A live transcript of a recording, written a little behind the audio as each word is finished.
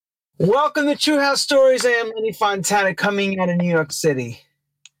Welcome to True House Stories. I am Lenny Fontana coming out of New York City.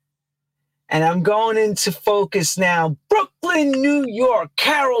 And I'm going into focus now. Brooklyn, New York,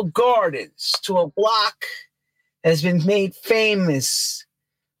 Carroll Gardens, to a block that has been made famous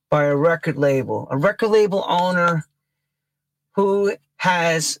by a record label owner who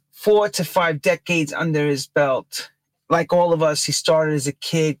has 4 to 5 decades under his belt. Like all of us, he started as a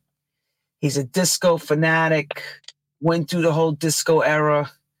kid. He's a disco fanatic, went through the whole disco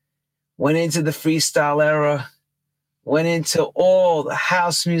era, went into the freestyle era, went into all the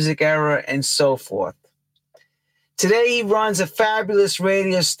house music era, and so forth. Today, he runs a fabulous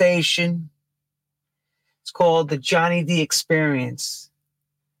radio station. It's called the Johnny D Experience.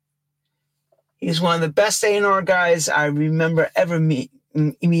 He's one of the best A&R guys I remember ever meeting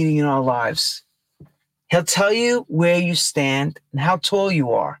in our lives. He'll tell you where you stand and how tall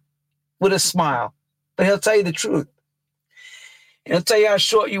you are with a smile, but he'll tell you the truth. And he'll tell you how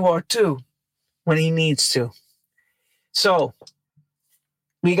short you are too when he needs to. So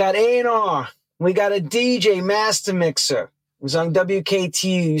we got A&R. We got a DJ, Master Mixer. Was on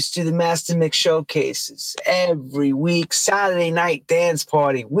WKTU, used to do the Master Mix showcases every week, Saturday night dance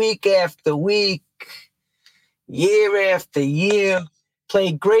party, week after week, year after year.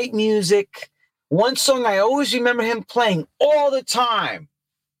 Played great music. One song I always remember him playing all the time,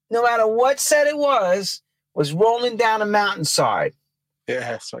 no matter what set it was Rolling Down a Mountainside.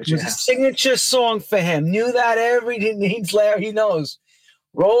 Yeah, it was a signature song for him. Knew that he knows.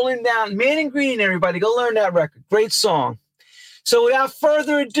 Rolling Down, Man in Green, everybody. Go learn that record. Great song. So without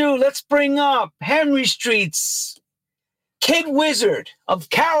further ado, let's bring up Henry Street's Kid Wizard of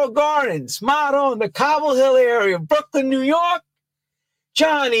Carroll Gardens, Modern, the Cobble Hill area of Brooklyn, New York,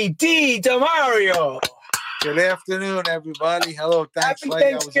 Johnny D. DeMario. Good afternoon, everybody. Hello, thanks. Happy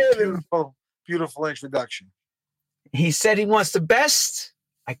Thanksgiving. That was a beautiful introduction. He said he wants the best.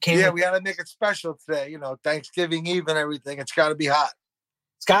 We got to make it special today. You know, Thanksgiving Eve and everything. It's got to be hot.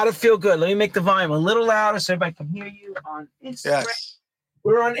 It's got to feel good. Let me make the volume a little louder so everybody can hear you on Instagram. Yes.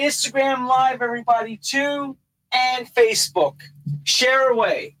 We're on Instagram Live, everybody, too, and Facebook. Share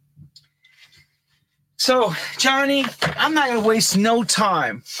away. So, Johnny, I'm not going to waste no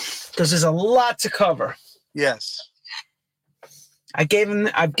time because there's a lot to cover. Yes. I've given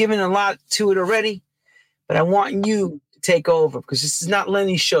a lot to it already, but I want you to take over because this is not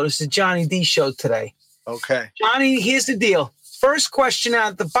Lenny's show. This is Johnny D's show today. Okay. Johnny, here's the deal. First question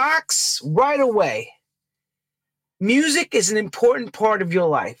out of the box right away. Music is an important part of your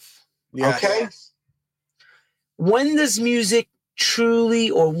life. Yes. Okay? When does music truly,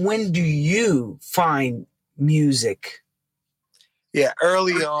 or when do you find music? Yeah,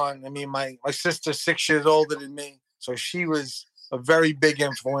 early on. I mean, my sister's 6 years older than me, so she was a very big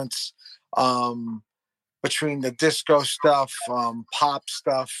influence between the disco stuff, pop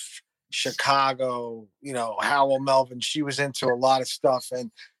stuff, Chicago, Howell Melvin. She was into a lot of stuff,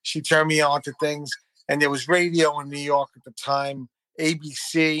 and she turned me on to things. And there was radio in New York at the time,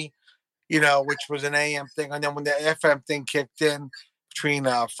 ABC, which was an AM thing. And then when the FM thing kicked in, between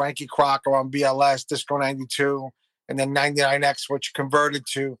Frankie Crocker on BLS, Disco 92, and then 99X, which converted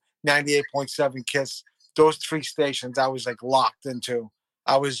to 98.7 KISS, those 3 stations I was like locked into.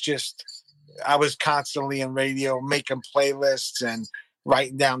 I was constantly in radio, making playlists and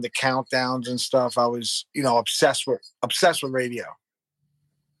writing down the countdowns and stuff. I was, obsessed with radio.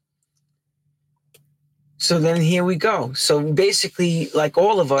 So then here we go. So basically, like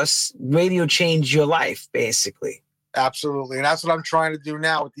all of us, radio changed your life, basically. Absolutely. And that's what I'm trying to do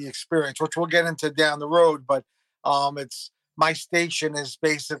now with the experience, which we'll get into down the road. But it's my station is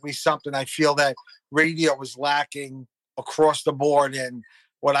basically something I feel that radio is lacking across the board. And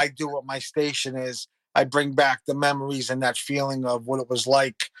what I do with my station is I bring back the memories and that feeling of what it was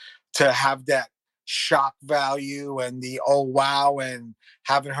like to have that shock value and the oh wow, and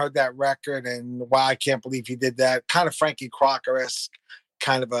haven't heard that record and wow, I can't believe he did that. Kind of Frankie Crocker-esque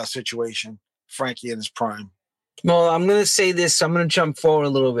kind of a situation. Frankie in his prime. Well, I'm going to say this. So I'm going to jump forward a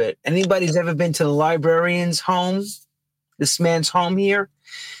little bit. Anybody's ever been to the librarian's home? This man's home here?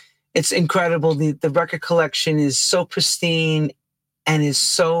 It's incredible. The record collection is so pristine and is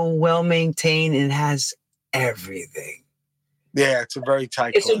so well maintained and has everything. Yeah, it's a very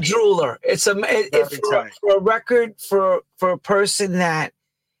tight. It's collection. A drooler. It's for a record for a person that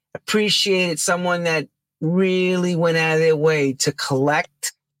appreciated someone that really went out of their way to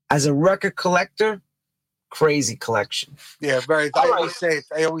collect as a record collector. Crazy collection. Yeah, very. I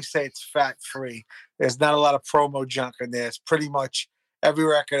always say it's fat free. There's not a lot of promo junk in there. It's pretty much every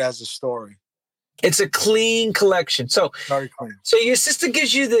record has a story. It's a clean collection. So very clean. So your sister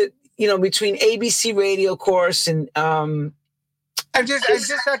gives you the, between ABC radio course and And just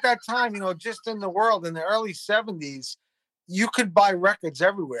at that time, just in the world in the early 70s, you could buy records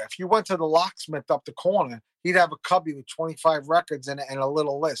everywhere. If you went to the locksmith up the corner, he'd have a cubby with 25 records and a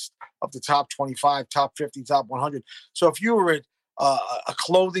little list of the top 25, top 50, top 100. So if you were at a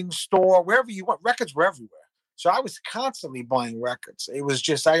clothing store, wherever you went, records were everywhere. So I was constantly buying records. It was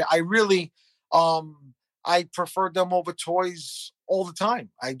just, I really, I preferred them over toys all the time.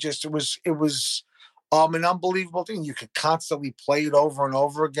 It was an unbelievable thing. You could constantly play it over and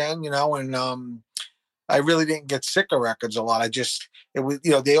over again, and I really didn't get sick of records a lot. It was,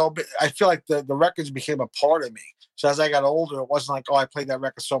 I feel like the records became a part of me. So as I got older, it wasn't like, oh, I played that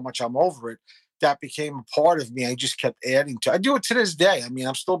record so much, I'm over it. That became a part of me. I just kept adding to. I do it to this day. I mean,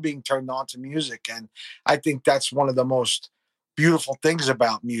 I'm still being turned on to music, and I think that's one of the most beautiful things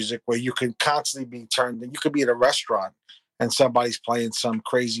about music, where you can constantly be turned. You could be at a restaurant and somebody's playing some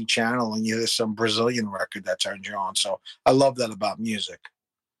crazy channel, and you hear some Brazilian record that turns you on. So I love that about music.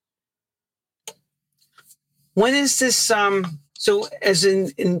 When is this? So as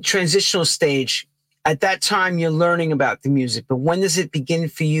in transitional stage, at that time you're learning about the music, but when does it begin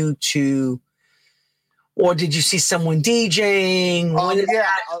for you to? Or did you see someone DJing?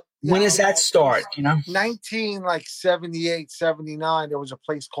 When does that start? 78, 79, there was a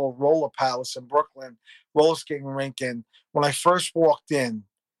place called Roller Palace in Brooklyn, roller skating rink. And when I first walked in,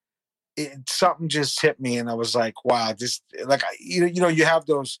 something just hit me, and I was like, wow, this, like, you have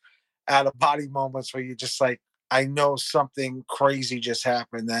those out of body moments where you're just like, I know something crazy just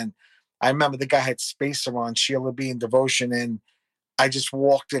happened. And I remember the guy had Spacer on, Sheila B. and Devotion, and I just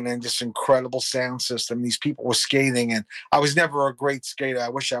walked in and this incredible sound system. These people were skating, and I was never a great skater. I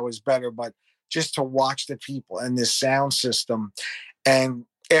wish I was better, but just to watch the people and this sound system. And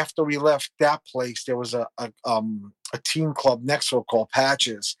after we left that place, there was a team club next to it called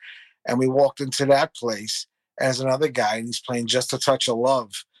Patches, and we walked into that place as another guy, and he's playing Just a Touch of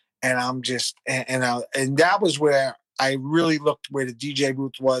Love, and I'm just and that was where I really looked where the DJ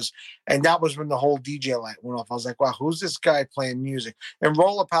booth was. And that was when the whole DJ light went off. I was like, wow, who's this guy playing music? And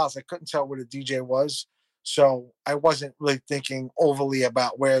Roller Palace, I couldn't tell where the DJ was. So I wasn't really thinking overly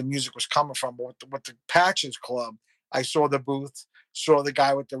about where music was coming from. But with the Patches Club, I saw the booth, saw the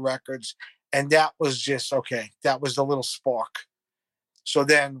guy with the records. And that was just, okay, that was the little spark. So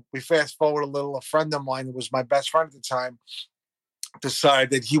then we fast forward a little. A friend of mine, who was my best friend at the time,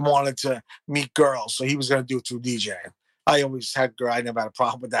 decided that he wanted to meet girls, so he was going to do it through DJing. I always had girl. I never had a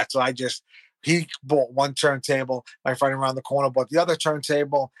problem with that. So he bought one turntable. My friend around the corner bought the other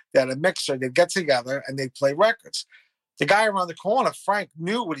turntable. They had a mixer. They'd get together and they'd play records. The guy around the corner, Frank,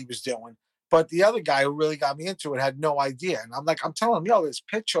 knew what he was doing, but the other guy who really got me into it had no idea. And I'm telling him, yo, this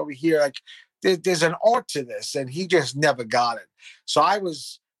pitch over here, like there's an art to this, and he just never got it. So I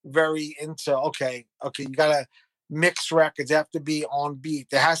was very into, okay, you got to mix records, have to be on beat.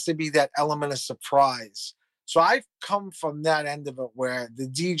 There has to be that element of surprise. So I've come from that end of it, where the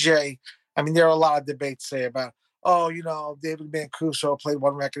DJ, I mean, there are a lot of debates say about, David Mancuso played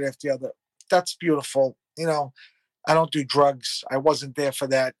one record after the other. That's beautiful. I don't do drugs. I wasn't there for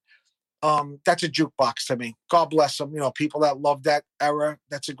that. That's a jukebox to me. God bless them. People that love that era,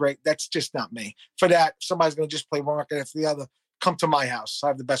 that's just not me. For that, somebody's going to just play one record after the other. Come to my house. I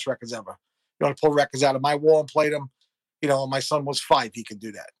have the best records ever. You want to pull records out of my wall and play them? My son was 5. He could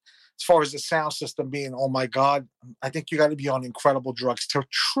do that. As far as the sound system being, oh my God, I think you got to be on incredible drugs to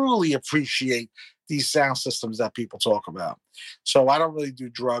truly appreciate these sound systems that people talk about. So I don't really do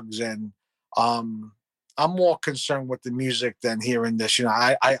drugs, and I'm more concerned with the music than hearing this.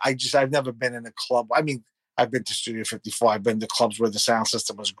 I've never been in a club. I mean, I've been to Studio 54. I've been to clubs where the sound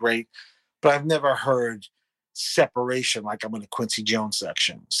system was great, but I've never heard separation like I'm in a Quincy Jones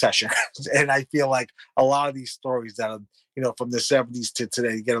session. And I feel like a lot of these stories that are, from the 70s to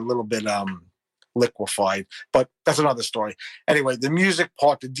today get a little bit liquefied, but that's another story. Anyway, the music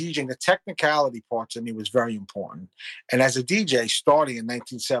part, the DJing, the technicality part to me was very important. And as a DJ starting in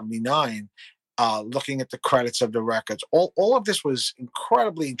 1979, looking at the credits of the records, all of this was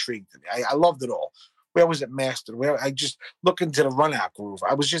incredibly intriguing to me. I loved it all. Where was it mastered? Where I just looked into the run out groove.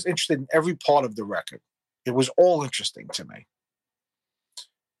 I was just interested in every part of the record. It was all interesting to me.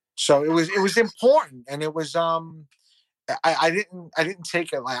 So it was important, and it was I didn't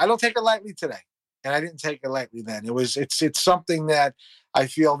take it I don't take it lightly today, and I didn't take it lightly then. It's something that I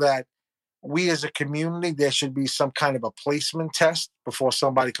feel that we as a community, there should be some kind of a placement test before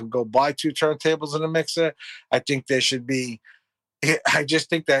somebody can go buy 2 turntables and a mixer. I think there should be. I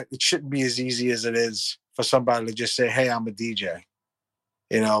just think that it shouldn't be as easy as it is for somebody to just say, "Hey, I'm a DJ."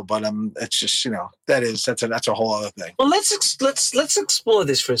 But it's just, that's a whole other thing. Well, let's explore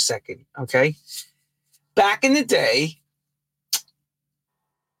this for a second, okay? Back in the day,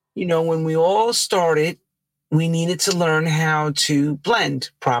 when we all started, we needed to learn how to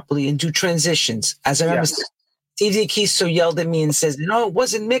blend properly and do transitions. As I remember, Yes. Steve Diakiso yelled at me and says, "No, it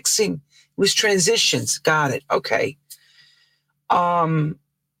wasn't mixing; it was transitions." Got it. Okay. Um,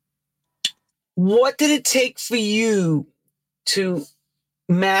 what did it take for you to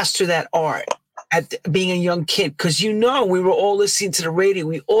master that art at being a young kid? Because we were all listening to the radio.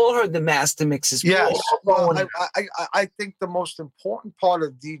 We all heard the master mixes. Yes. Well, I think the most important part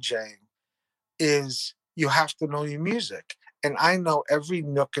of DJing is you have to know your music. And I know every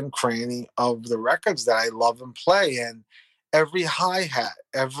nook and cranny of the records that I love and play, and every hi-hat,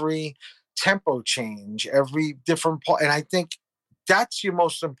 every tempo change, every different part. And I think that's your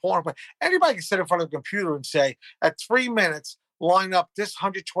most important part. Anybody can sit in front of a computer and say, at 3 minutes, line up this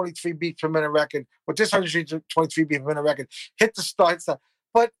 123 beats per minute record with this 123 beats per minute record, hit the start stuff.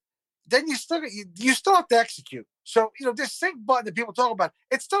 But then you still have to execute. So this sync button that people talk about,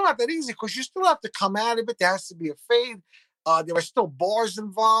 it's still not that easy because you still have to come out of it. There has to be a fade. There are still bars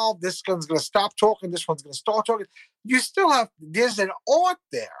involved. This one's going to stop talking. This one's going to start talking. There's an art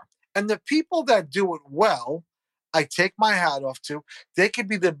there, and the people that do it well, I take my hat off to. They could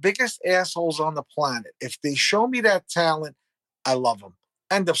be the biggest assholes on the planet. If they show me that talent, I love them.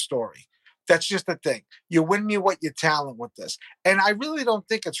 End of story. That's just the thing. You win me what your talent with this. And I really don't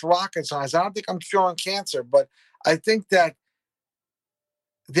think it's rocket science. I don't think I'm curing cancer, but I think that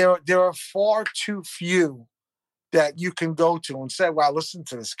there are far too few that you can go to and say, wow, listen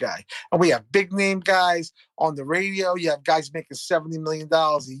to this guy. And we have big name guys on the radio. You have guys making $70 million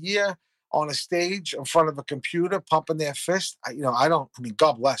a year on a stage in front of a computer, pumping their fist.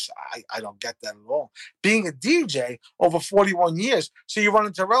 God bless. I don't get that at all. Being a DJ over 41 years, so you run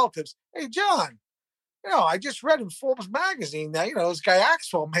into relatives. Hey, John, I just read in Forbes magazine that, this guy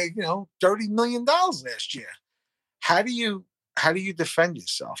Axwell made, $30 million last year. How do you defend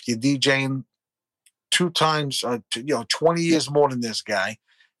yourself? You're DJing 2 times, 20 years more than this guy.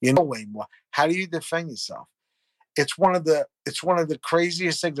 Way more. How do you defend yourself? It's one of the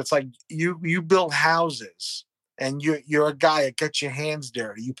craziest things. It's like you build houses and you're a guy that gets your hands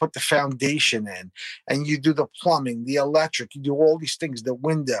dirty. You put the foundation in and you do the plumbing, the electric, you do all these things, the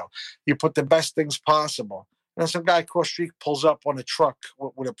window, you put the best things possible. And some guy across the street pulls up on a truck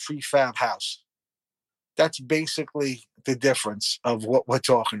with a prefab house. That's basically the difference of what we're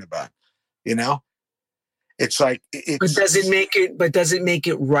talking about. It's like But does it make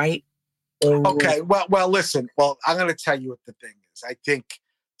it right? Okay. Well, listen. Well, I'm going to tell you what the thing is. I think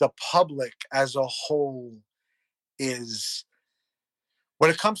the public as a whole is, when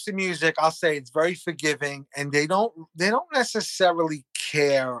it comes to music, I'll say it's very forgiving, and they don't necessarily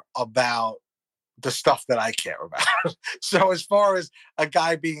care about the stuff that I care about. So as far as a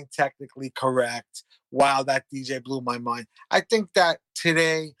guy being technically correct, wow, that DJ blew my mind. I think that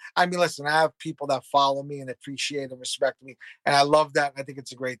today, listen, I have people that follow me and appreciate and respect me, and I love that. I think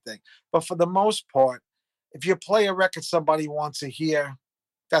it's a great thing. But for the most part, if you play a record somebody wants to hear,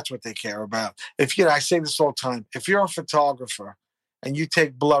 that's what they care about. I say this all the time, if you're a photographer and you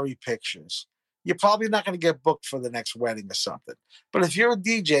take blurry pictures, you're probably not going to get booked for the next wedding or something. But if you're a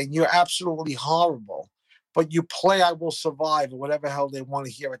DJ and you're absolutely horrible, but you play I Will Survive or whatever hell they want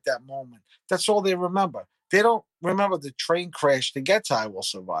to hear at that moment, that's all they remember. They don't remember the train crash to get to I Will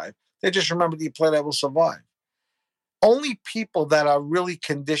Survive. They just remember that you played I Will Survive. Only people that are really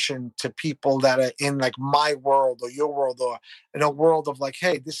conditioned to people that are in like my world or your world or in a world of like,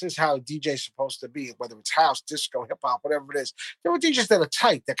 hey, this is how a DJ is supposed to be, whether it's house, disco, hip hop, whatever it is. There are DJs that are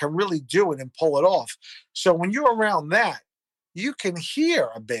tight that can really do it and pull it off. So when you're around that, you can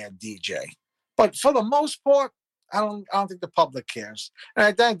hear a bad DJ. But for the most part, I don't think the public cares. And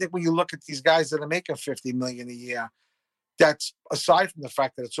I think when you look at these guys that are making $50 million a year, that's aside from the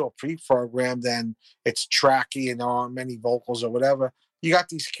fact that it's all pre-programmed and it's tracky and there aren't many vocals or whatever. You got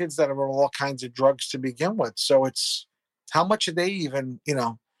these kids that are on all kinds of drugs to begin with. So it's how much are they even,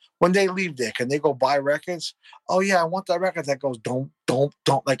 when they leave there, can they go buy records? Oh yeah, I want that record that goes don't,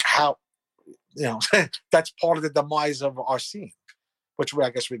 like how, that's part of the demise of our scene, which I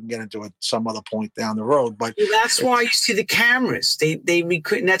guess we can get into at some other point down the road. But that's why you see the cameras. They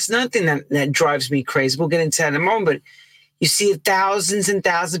recruit, and that's another thing that drives me crazy. We'll get into that in a moment, but you see thousands and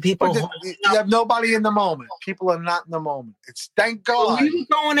thousands of people. You have nobody in the moment. People are not in the moment. It's thank God. Well, you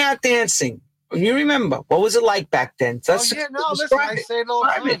were going out dancing. You remember what was it like back then? Listen, I say it all the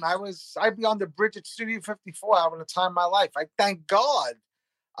time. I'd be on the bridge at Studio 54 having the time of my life. I thank God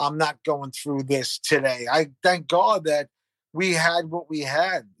I'm not going through this today. I thank God that we had what we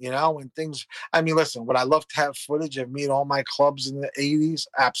had, and things. Listen, would I love to have footage of me at all my clubs in the 80s?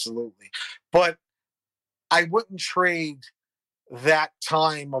 Absolutely. But I wouldn't trade that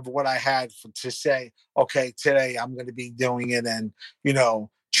time of what I had to say, okay, today I'm going to be doing it and,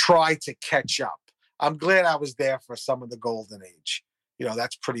 try to catch up. I'm glad I was there for some of the golden age.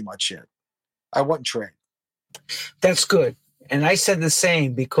 That's pretty much it. I wouldn't trade. That's good. And I said the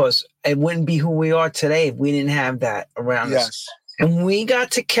same because it wouldn't be who we are today if we didn't have that around us. Yes. And we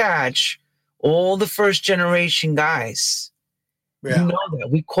got to catch all the first generation guys. Yeah. You know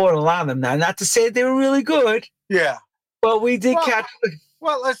that. We caught a lot of them. Now, not to say they were really good. Yeah. But we did catch.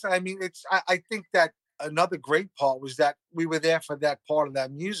 Well, listen, I mean, I think that another great part was that we were there for that part of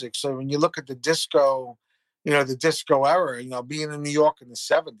that music. So when you look at the disco, the disco era, being in New York in the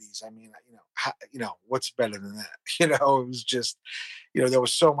 70s, I mean, what's better than that? It was just, there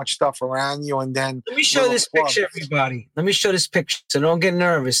was so much stuff around you. And then let me show this picture, everybody. Let me show this picture. So don't get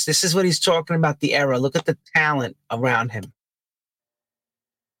nervous. This is what he's talking about, the era. Look at the talent around him.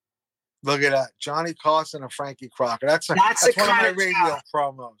 Look at that. Johnny Carson and Frankie Crocker. That's one of my radio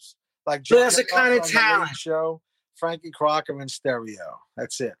promos. Like Johnny that's the kind of talent. Show, Frankie Crocker in stereo.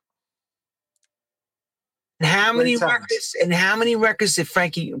 That's it. And how many records? And how many records did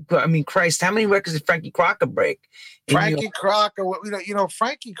Frankie? I mean, Christ, how many records did Frankie Crocker break? Frankie Crocker.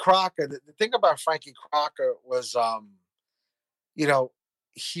 Frankie Crocker. The thing about Frankie Crocker was,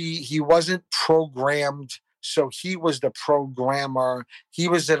 he wasn't programmed. So he was the programmer. He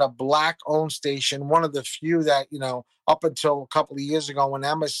was at a black-owned station, one of the few that, up until a couple of years ago when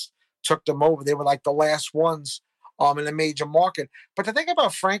Emmis took them over, they were like the last ones in a major market. But the thing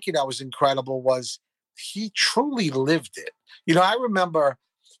about Frankie that was incredible was he truly lived it. I remember,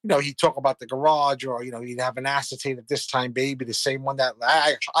 he'd talk about the garage or, he'd have an acetate at this time, baby, the same one that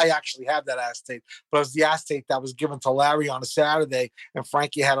I actually have that acetate, but it was the acetate that was given to Larry on a Saturday and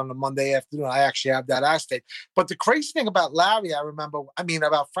Frankie had on a Monday afternoon. I actually have that acetate. But the crazy thing about Larry,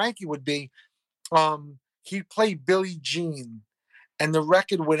 about Frankie would be, he'd play Billie Jean and the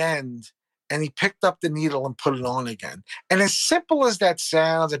record would end and he picked up the needle and put it on again. And as simple as that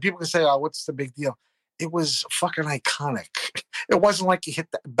sounds, and people can say, oh, what's the big deal? It was fucking iconic. It wasn't like he hit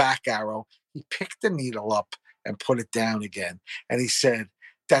the back arrow. He picked the needle up and put it down again. And he said,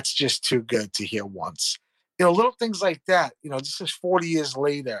 that's just too good to hear once. Little things like that. This is 40 years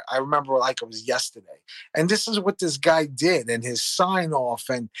later. I remember like it was yesterday. And this is what this guy did. And his sign off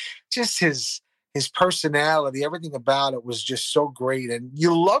and just his personality, everything about it was just so great. And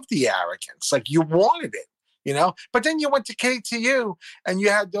you loved the arrogance. Like you wanted it. But then you went to KTU and you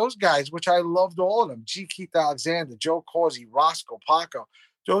had those guys, which I loved all of them. G. Keith Alexander, Joe Corsi, Roscoe, Paco.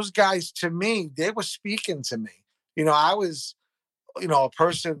 Those guys, to me, they were speaking to me. I was, a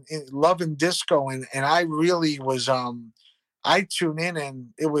person loving disco and I really was, I tuned in and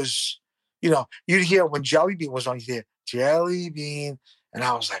it was, you'd hear when Jelly Bean was on, you'd hear Jelly Bean. And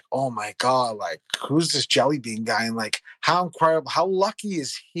I was like, oh my God, like, who's this Jelly Bean guy? And like, how incredible, how lucky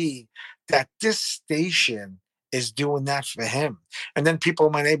is he that this station is doing that for him? And then people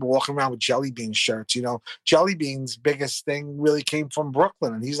in my neighbor walking around with Jelly Bean shirts. Jelly Bean's biggest thing really came from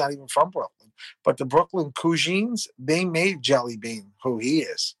Brooklyn, and he's not even from Brooklyn. But the Brooklyn Cousins, they made Jelly Bean who he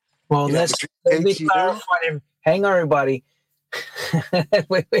is. Well, let me clarify him. Hang on, everybody.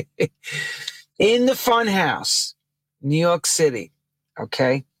 wait. In the Funhouse, New York City,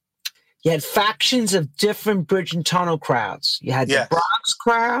 okay, you had factions of different Bridge and Tunnel crowds. You had the Bronx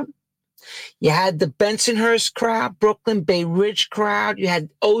crowd. You had the Bensonhurst crowd, Brooklyn Bay Ridge crowd. You had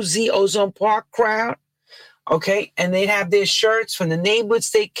Ozone Park crowd. Okay. And they'd have their shirts from the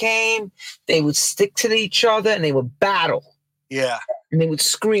neighborhoods they came. They would stick to each other and they would battle. Yeah. And they would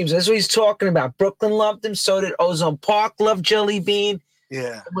scream. So that's what he's talking about. Brooklyn loved him. So did Ozone Park love Jelly Bean.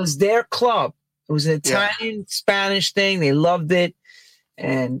 Yeah. It was their club. It was an Italian, Spanish thing. They loved it.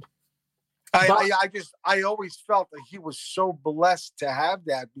 And I always felt that he was so blessed to have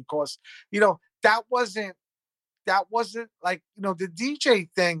that because, that wasn't like, the DJ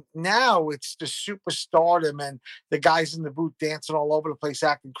thing. Now it's the superstardom and the guys in the booth dancing all over the place,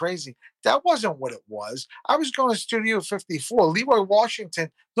 acting crazy. That wasn't what it was. I was going to Studio 54. Leroy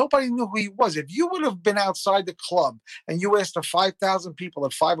Washington, nobody knew who he was. If you would have been outside the club and you asked the 5,000 people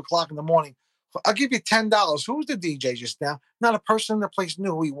at 5 o'clock in the morning, I'll give you $10. Who's the DJ just now? Not a person in the place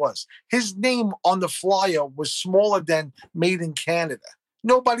knew who he was. His name on the flyer was smaller than Made in Canada.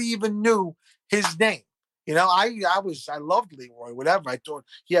 Nobody even knew his name. I loved Leroy, whatever. I thought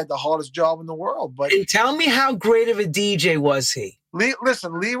he had the hardest job in the world. But and tell me how great of a DJ was he?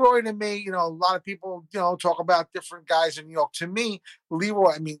 Listen, Leroy to me, a lot of people, talk about different guys in New York. To me,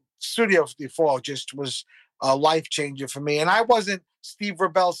 Leroy, Studio 54 just was a life changer for me. And I wasn't Steve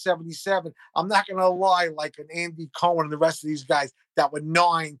Rebel 77. I'm not going to lie, like an Andy Cohen and the rest of these guys that were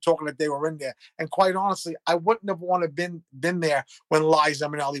 9 talking that they were in there. And quite honestly, I wouldn't have wanted to been there when Liza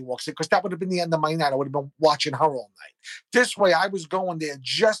Minnelli walks in, because that would have been the end of my night. I would have been watching her all night. This way, I was going there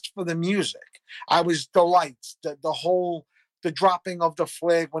just for the music. I was the lights, the dropping of the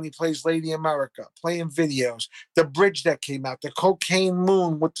flag when he plays Lady America, playing videos, the bridge that came out, the cocaine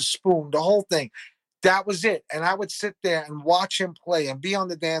moon with the spoon, the whole thing. That was it. And I would sit there and watch him play and be on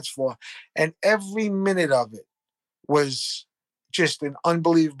the dance floor. And every minute of it was just an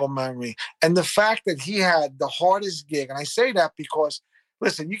unbelievable memory. And the fact that he had the hardest gig, and I say that because,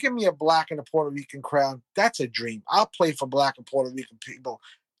 listen, you give me a black and a Puerto Rican crowd, that's a dream. I'll play for black and Puerto Rican people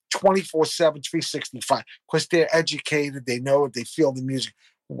 24/7, 365, because they're educated, they know it, they feel the music.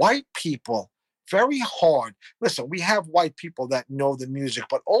 White people, very hard. Listen, we have white people that know the music,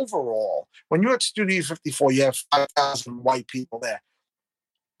 but overall, when you're at Studio 54, you have 5,000 white people there.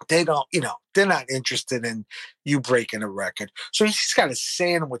 They don't, they're not interested in you breaking a record. So you just got to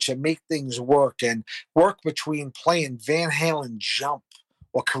sandwich and make things work, and work between playing Van Halen Jump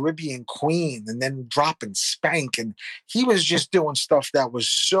or Caribbean Queen and then dropping Spank. And he was just doing stuff that was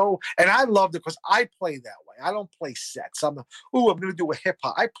so, and I loved it because I play that way. I don't play sets. I'm going to do a hip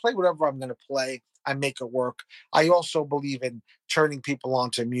hop. I play whatever I'm going to play. I make it work. I also believe in turning people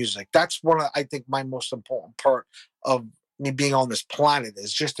onto music. That's one of, I think, my most important part of me being on this planet,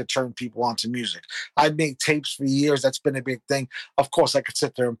 is just to turn people onto music. I've made tapes for years. That's been a big thing. Of course, I could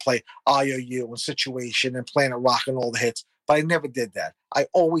sit there and play IOU and Situation and Planet Rock and all the hits, but I never did that. I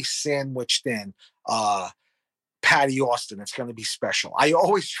always sandwiched in Patty Austin. It's going to be special. I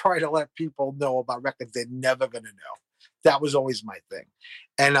always try to let people know about records they're never going to know. That was always my thing.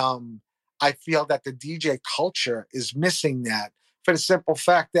 And I feel that the DJ culture is missing that, for the simple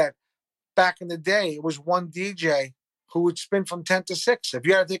fact that back in the day, it was one DJ who would spin from 10 to 6. If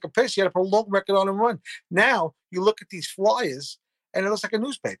you had to take a piss, you had to put a long record on and run. Now, you look at these flyers, and it looks like a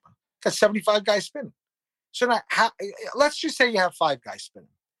newspaper. Got 75 guys spinning. So now, let's just say you have 5 guys spinning.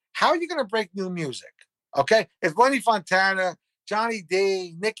 How are you going to break new music? Okay? If Lenny Fontana, Johnny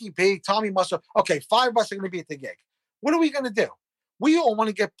D, Nicky P, Tommy Muscle, okay, 5 of us are going to be at the gig. What are we going to do? We all want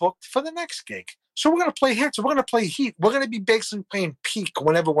to get booked for the next gig. So we're going to play hits. We're going to play heat. We're going to be basically playing peak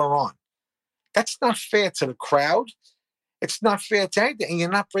whenever we're on. That's not fair to the crowd. It's not fair to anything. And you're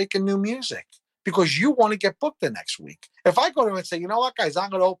not breaking new music because you want to get booked the next week. If I go to and say, you know what, guys,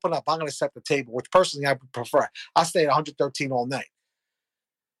 I'm going to open up. I'm going to set the table, which personally I would prefer. I'll stay at 113 all night.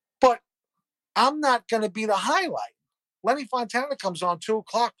 But I'm not going to be the highlight. Lenny Fontana comes on 2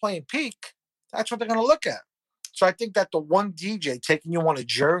 o'clock playing peak. That's what they're going to look at. So I think that the one DJ taking you on a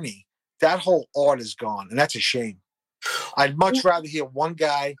journey, that whole art is gone. And that's a shame. I'd much rather hear one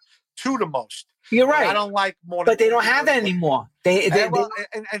guy, 2 the most. You're right. I don't like more. But they don't have that anymore.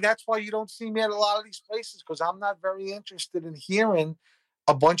 And that's why you don't see me at a lot of these places, because I'm not very interested in hearing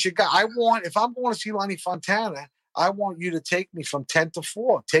a bunch of guys. If I'm going to see Lenny Fontana, I want you to take me from 10 to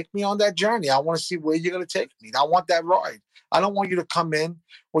 4. Take me on that journey. I want to see where you're going to take me. I want that ride. I don't want you to come in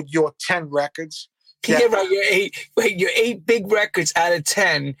with your 10 records. Yeah, right. Your 8 big records out of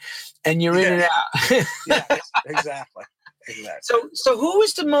 10, and you're in and out. Yeah, exactly. So who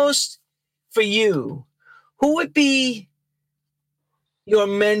is the most, for you, who would be your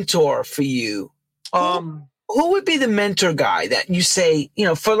mentor for you? Who would be the mentor guy that you say,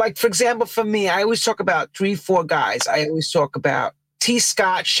 for example, for me, I always talk about 3-4 guys. I always talk about T.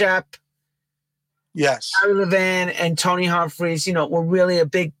 Scott Shep, yes, Larry Levan, and Tony Humphries, were really a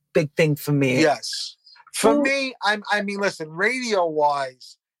big thing for me. Yes. For me, I mean, listen,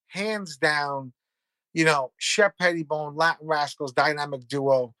 radio-wise, hands down, Shep Pettibone, Latin Rascals, dynamic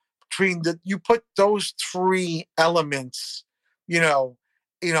duo. You put those 3 elements,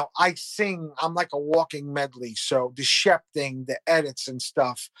 I sing, I'm like a walking medley. So the Shep thing, the edits and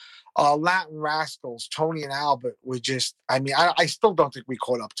stuff, Latin Rascals, Tony and Albert were just, I still don't think we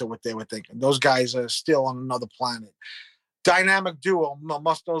caught up to what they were thinking. Those guys are still on another planet. Dynamic duo,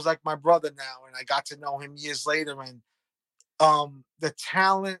 Musto's like my brother now, and I got to know him years later. And the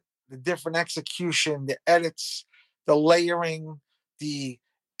talent, the different execution, the edits, the layering, the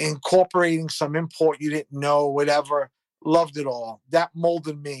incorporating some import you didn't know, whatever, loved it all. That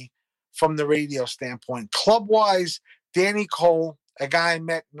molded me from the radio standpoint. Club-wise, Danny Cole, a guy I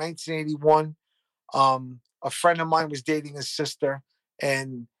met in 1981. A friend of mine was dating his sister,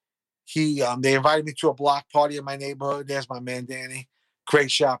 and they invited me to a block party in my neighborhood. There's my man, Danny. Great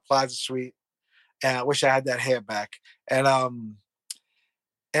shop, Plaza Suite. And I wish I had that hair back. And I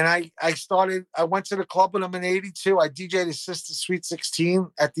went to the club with him in 82. I DJ'd his sister's Sweet 16.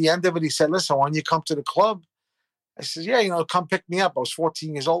 At the end of it, he said, listen, why don't you come to the club? I said, yeah, come pick me up. I was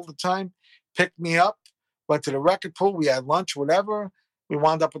 14 years old at the time. Picked me up, went to the record pool. We had lunch, whatever. We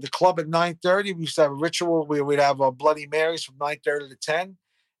wound up at the club at 9:30. We used to have a ritual where we'd have Bloody Marys from 9:30 to 10.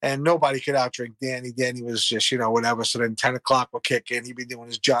 And nobody could outdrink Danny. Danny was just, whatever. So then 10 o'clock would kick in. He'd be doing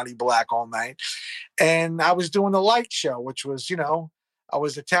his Johnny Black all night. And I was doing the light show, which was, I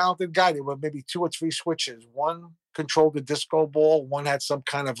was a talented guy. There were maybe 2 or 3 switches. One controlled the disco ball. One had some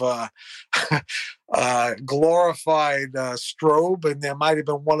kind of a glorified strobe. And there might have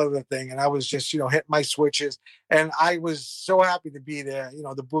been one other thing. And I was just, hitting my switches. And I was so happy to be there.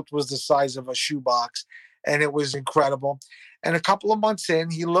 The booth was the size of a shoebox. And it was incredible. And a couple of months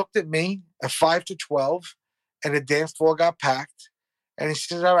in, he looked at me at 5 to 12, and the dance floor got packed. And he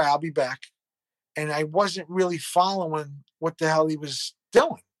said, all right, I'll be back. And I wasn't really following what the hell he was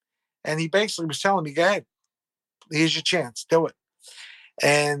doing. And he basically was telling me, go ahead, here's your chance, do it.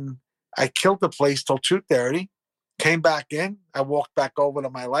 And I killed the place till 2:30, came back in. I walked back over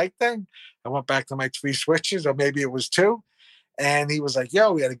to my light thing. I went back to my 3 switches, or maybe it was 2. And he was like,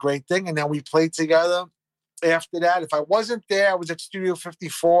 yo, we had a great thing. And then we played together. After that, if I wasn't there, I was at Studio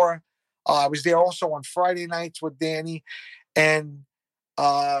 54. I was there also on Friday nights with Danny. And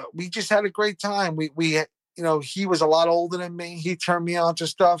we just had a great time. We he was a lot older than me. He turned me on to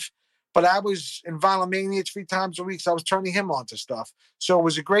stuff. But I was in Vinylmania 3 times a week, so I was turning him on to stuff. So it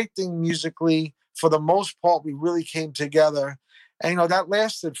was a great thing musically. For the most part, we really came together. And, that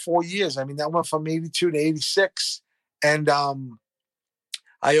lasted 4 years. I mean, that went from 82 to 86. And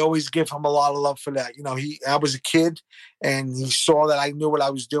I always give him a lot of love for that. I was a kid, and he saw that I knew what I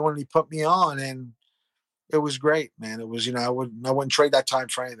was doing, and he put me on, and it was great, man. It was, I wouldn't trade that time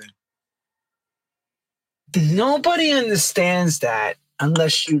for anything. Nobody understands that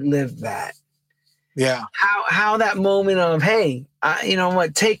unless you live that. Yeah. How that moment of, hey, you know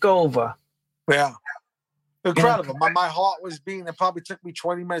what, take over. Yeah. Incredible. My heart was beating. It probably took me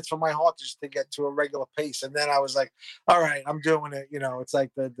 20 minutes for my heart just to get to a regular pace. And then I was like, all right, I'm doing it. It's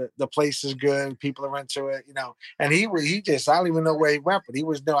like the place is good. People are into it, And he just, I don't even know where he went, but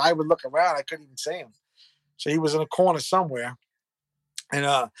I would look around. I couldn't even see him. So he was in a corner somewhere.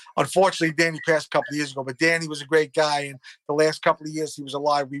 And unfortunately, Danny passed a couple of years ago, but Danny was a great guy. And the last couple of years he was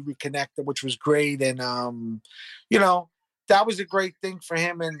alive, we reconnected, which was great. And, that was a great thing for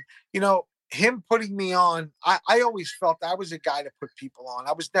him. And, him putting me on, I always felt I was a guy to put people on.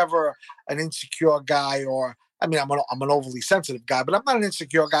 I was never an insecure guy, or I'm an overly sensitive guy, but I'm not an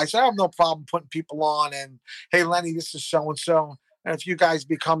insecure guy. So I have no problem putting people on. And hey, Lenny, this is so and so. And if you guys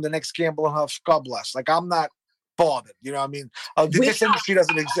become the next Gamble and Huff, God bless. Like, I'm not bothered. You know what I mean? This industry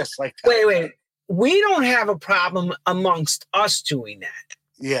doesn't exist like that. Wait. We don't have a problem amongst us doing that.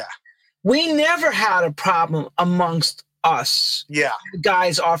 Yeah. We never had a problem amongst us. Yeah. The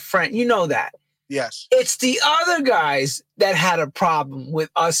guys are friends. You know that. Yes. It's the other guys that had a problem with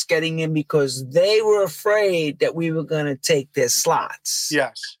us getting in because they were afraid that we were going to take their slots.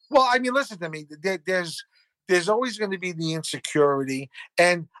 Yes. Well, I mean, listen to me. There's always going to be the insecurity,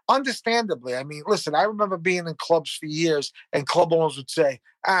 and understandably, I mean, listen, I remember being in clubs for years, and club owners would say,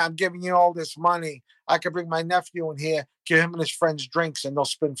 I'm giving you all this money. I could bring my nephew in here, give him and his friends drinks, and they'll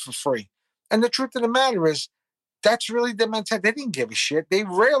spin for free. And the truth of the matter is, that's really the mentality. They didn't give a shit. They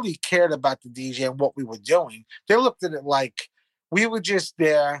rarely cared about the DJ and what we were doing. They looked at it like we were just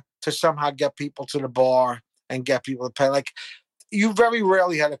there to somehow get people to the bar and get people to pay. Like, you very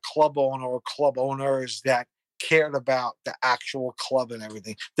rarely had a club owner or club owners that cared about the actual club and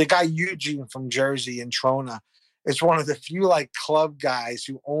everything. The guy Eugene from Jersey and Trona is one of the few club guys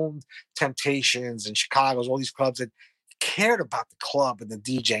who owned Temptations and Chicago's, all these clubs that cared about the club and the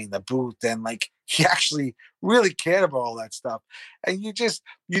DJ and the booth, and he actually really cared about all that stuff. And you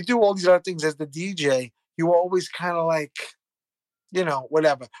do all these other things as the DJ. You were always kind of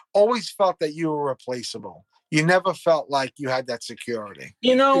whatever. Always felt that you were replaceable. You never felt like you had that security.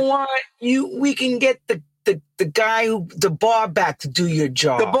 You know what? We can get the guy the bar back to do your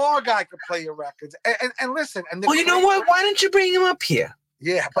job. The bar guy could play your records. And listen. And well, you know what? Why don't you bring him up here?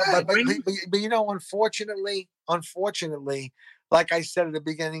 Yeah, but unfortunately, like I said at the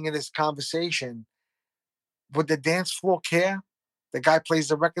beginning of this conversation, would the dance floor care? The guy plays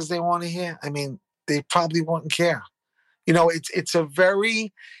the records they want to hear. I mean, they probably wouldn't care.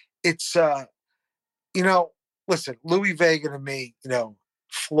 Listen, Louie Vega to me,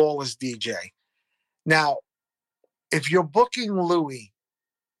 flawless DJ. Now, if you're booking Louie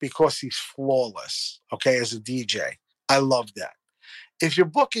because he's flawless, okay, as a DJ, I love that. If you're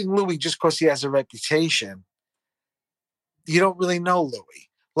booking Louie just because he has a reputation, you don't really know Louie.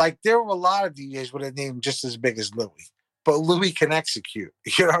 Like, there were a lot of DJs with a name just as big as Louie. but Louis can execute.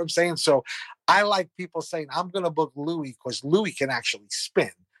 You know what I'm saying? So I like people saying, I'm going to book Louis because Louis can actually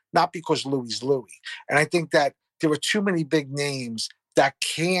spin, not because Louis is Louis. And I think that there are too many big names that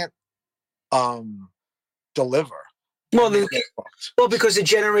can't deliver. Well, because the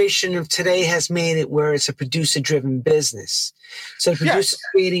generation of today has made it where it's a producer-driven business. So the producer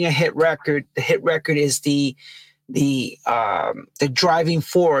creating a hit record, the hit record is the driving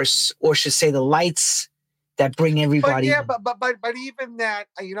force, or should say the lights that bring everybody. But even that,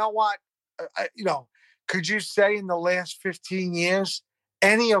 you know what? Could you say in the last 15 years,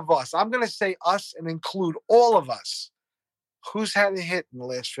 any of us, I'm going to say us and include all of us, who's had a hit in the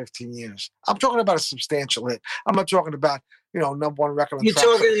last 15 years? I'm talking about a substantial hit. I'm not talking about, number one record. You're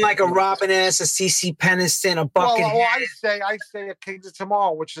talking like a Robin S., a CeCe Peniston, a Bucket. Well, I say a Kings of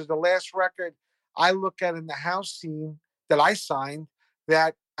Tomorrow, which is the last record I look at in the house scene that I signed,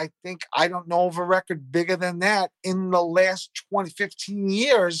 that I think I don't know of a record bigger than that in the last 15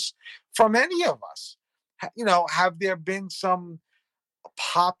 years from any of us. Have there been some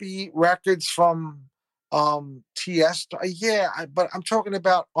poppy records from TS? Yeah, but I'm talking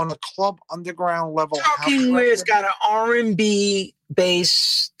about on a club underground level. Talking where it's got an R&B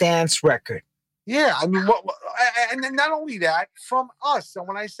bass dance record. Yeah, I mean, and then not only that, from us. And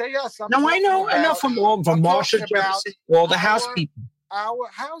when I say us, I know from Marshall Jefferson, all the house people. Our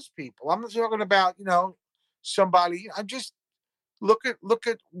house people. I'm not talking about somebody. I'm just look at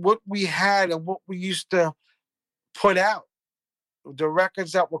what we had and what we used to put out. The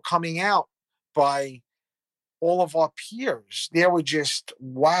records that were coming out by all of our peers, they were just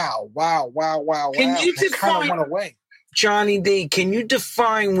wow. Can you define, kind of went away. Johnny D, can you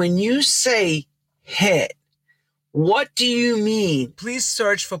define when you say hit, what do you mean? Please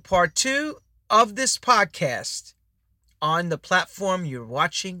search for part 2 of this podcast on the platform you're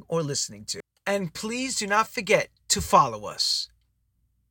watching or listening to. And please do not forget to follow us.